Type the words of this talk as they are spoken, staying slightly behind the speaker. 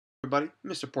everybody,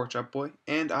 MrPorkChopBoy,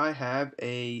 and I have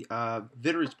a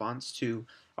video response to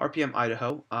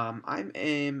RPMIDAHO. I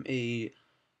am a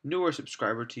newer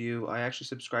subscriber to you. I actually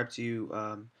subscribed to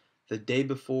you the day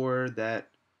before that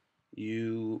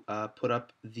you put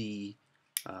up the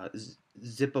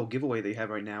Zippo giveaway that you have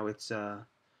right now. It's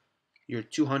your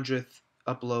 200th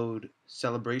upload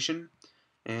celebration,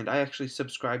 and I actually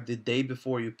subscribed the day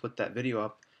before you put that video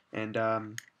up, and I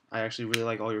actually really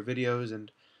like all your videos,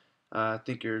 and I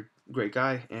think you're a great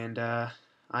guy, and I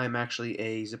am actually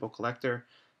a Zippo collector.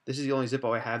 This is the only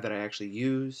Zippo I have that I actually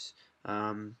use.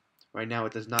 Right now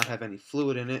it does not have any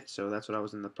fluid in it, so that's what I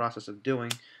was in the process of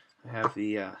doing. I have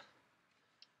the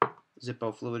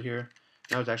Zippo fluid here.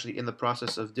 And I was actually in the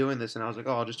process of doing this, and I was like,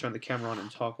 oh, I'll just turn the camera on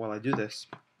and talk while I do this.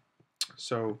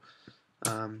 So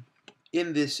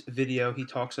in this video, he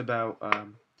talks about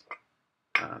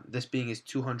this being his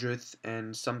 200th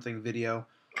and something video.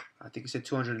 I think he said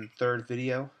 203rd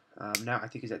video. Now I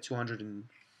think he's at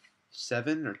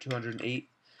 207 or 208.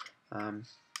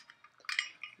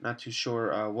 Not too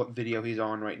sure what video he's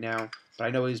on right now, but I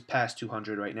know he's past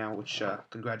 200 right now, which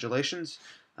congratulations.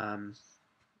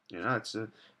 It's a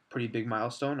pretty big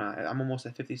milestone. I'm almost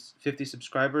at 50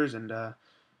 subscribers, and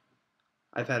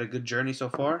I've had a good journey so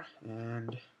far.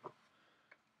 And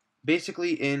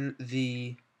basically in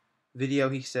the video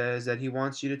he says that he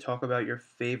wants you to talk about your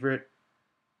favorite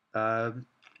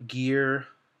gear,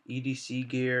 EDC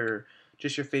gear, or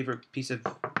just your favorite piece of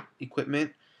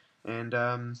equipment. And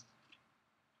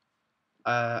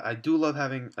I do love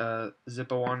having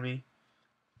Zippo on me.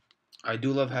 I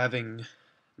do love having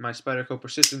my Spyderco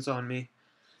Persistence on me.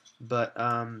 But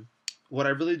what I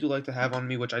really do like to have on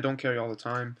me, which I don't carry all the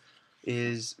time,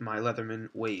 is my Leatherman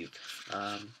Wave.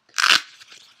 I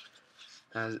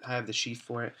have the sheath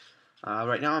for it.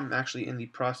 Right now I'm actually in the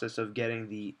process of getting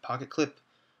the pocket clip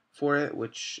for it,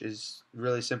 which is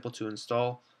really simple to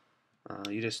install.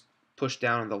 You just push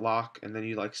down on the lock and then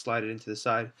you like slide it into the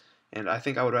side. And I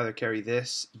think I would rather carry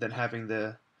this than having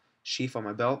the sheath on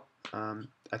my belt. I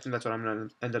think that's what I'm going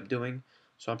to end up doing.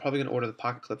 So I'm probably going to order the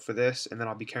pocket clip for this, and then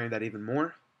I'll be carrying that even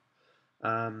more.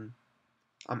 I'm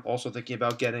also thinking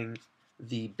about getting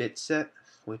the bit set,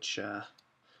 which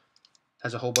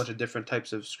has a whole bunch of different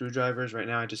types of screwdrivers. Right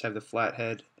now I just have the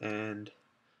flathead and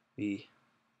the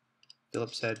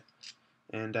Phillips head.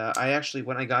 And I actually,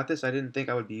 when I got this, I didn't think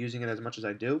I would be using it as much as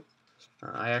I do.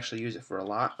 I actually use it for a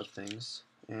lot of things.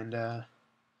 And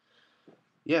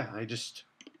yeah,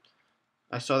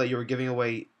 I saw that you were giving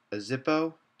away a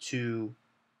Zippo to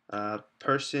a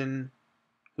person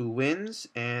who wins,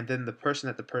 and then the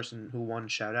person who won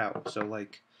shout out. So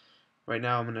like right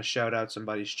now I'm going to shout out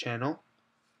somebody's channel,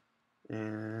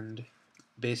 and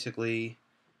basically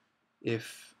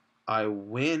if I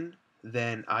win,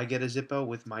 then I get a Zippo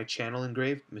with my channel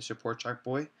engraved,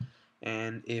 MrPorkChopBoy.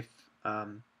 And if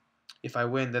I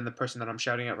win, then the person that I'm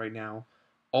shouting out right now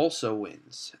also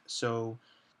wins. So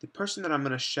the person that I'm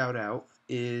going to shout out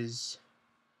is,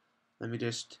 let me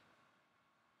just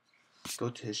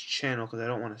go to his channel because I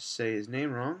don't want to say his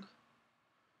name wrong.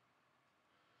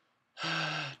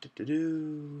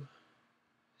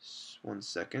 One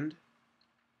second.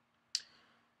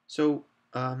 So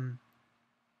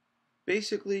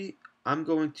basically I'm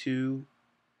going to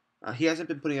he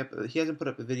hasn't put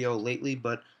up a video lately,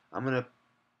 but I'm gonna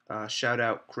shout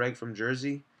out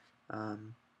CraigFromJersey.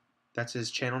 That's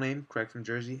his channel name,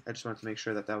 CraigFromJersey. I just wanted to make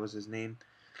sure that that was his name.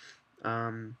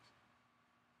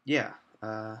 Yeah,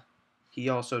 he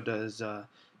also does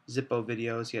Zippo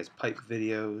videos. He has pipe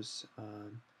videos.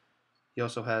 He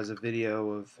also has a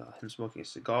video of him smoking a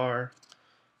cigar.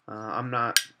 I'm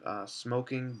not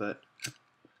smoking, but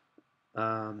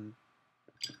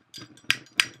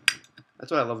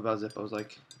that's what I love about Zippos.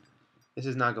 Like, this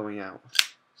is not going out,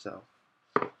 so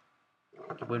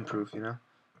windproof, you know.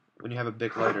 When you have a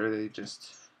big lighter, they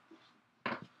just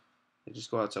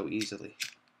go out so easily.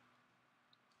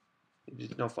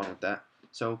 There's no fun with that.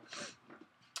 So,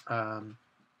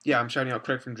 yeah, I'm shouting out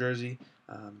Craig from Jersey.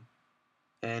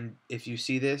 And if you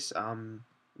see this,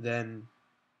 then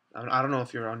I don't know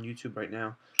if you're on YouTube right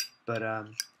now, but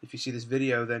if you see this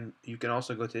video, then you can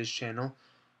also go to his channel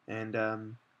and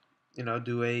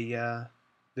do a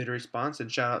video response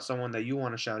and shout out someone that you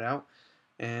want to shout out.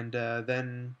 And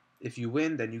then if you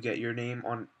win, then you get your name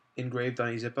engraved on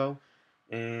a Zippo,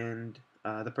 and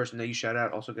the person that you shout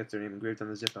out also gets their name engraved on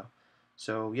the Zippo.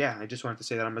 So yeah, I just wanted to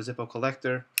say that I'm a Zippo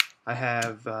collector. I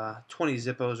have 20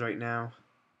 Zippos right now.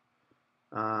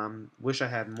 Wish I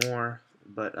had more,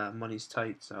 but money's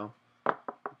tight, so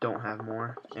don't have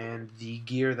more. And the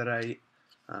gear that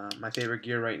my favorite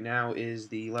gear right now is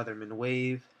the Leatherman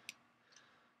Wave.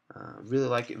 Really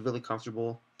like it, really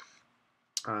comfortable.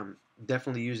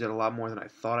 Definitely used it a lot more than I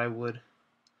thought I would.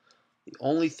 The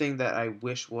only thing that I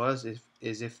wish was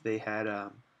if they had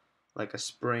like a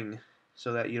spring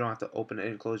so that you don't have to open it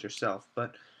and close yourself.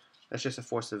 But that's just a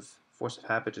force of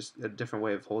habit, just a different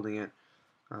way of holding it.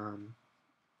 Um,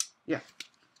 yeah.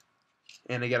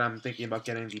 And again, I'm thinking about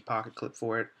getting the pocket clip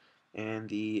for it and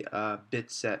the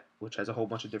bit set, which has a whole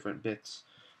bunch of different bits.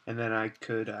 And then I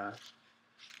could either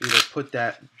put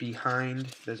that behind.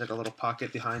 There's like a little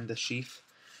pocket behind the sheath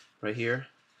right here,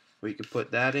 where you could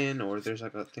put that in, or there's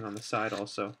like a thing on the side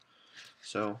also.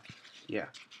 So, yeah.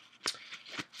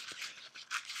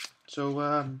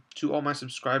 So, to all my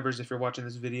subscribers, if you're watching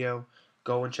this video,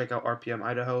 go and check out RPM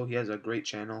Idaho. He has a great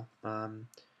channel.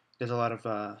 There's a lot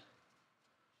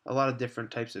of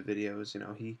different types of videos. You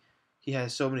know, he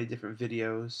has so many different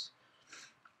videos.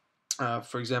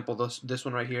 For example, this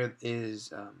one right here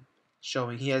is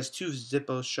showing. He has two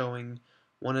Zippos showing.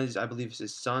 One is, I believe, is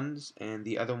his son's, and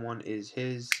the other one is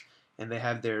his, and they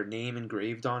have their name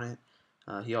engraved on it.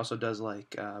 He also does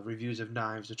like reviews of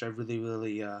knives, which I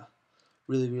really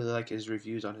like his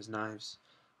reviews on his knives.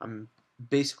 I'm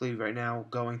basically right now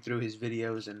going through his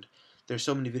videos, and there's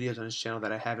so many videos on his channel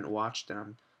that I haven't watched, and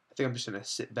I think I'm just gonna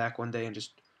sit back one day and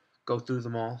just go through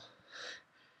them all.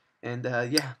 And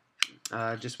yeah,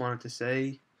 just wanted to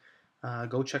say,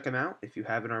 go check him out if you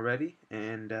haven't already.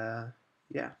 And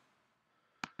yeah,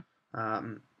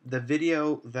 the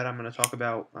video that I'm gonna talk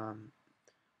about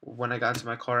when I got into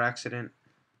my car accident,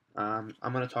 I'm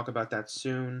gonna talk about that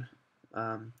soon.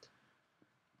 Um,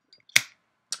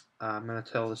 I'm going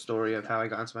to tell the story of how I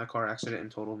got into my car accident and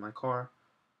totaled my car.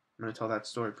 I'm going to tell that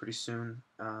story pretty soon.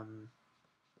 I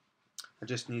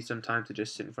just need some time to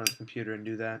just sit in front of the computer and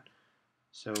do that.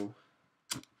 So,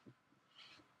 I'm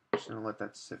just going to let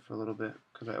that sit for a little bit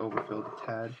because I overfilled a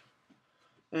tad.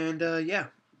 And yeah,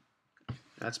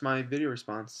 that's my video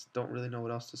response. Don't really know what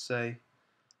else to say.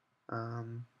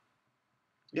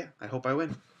 Yeah, I hope I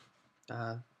win.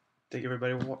 Thank you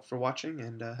everybody for watching,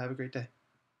 and have a great day.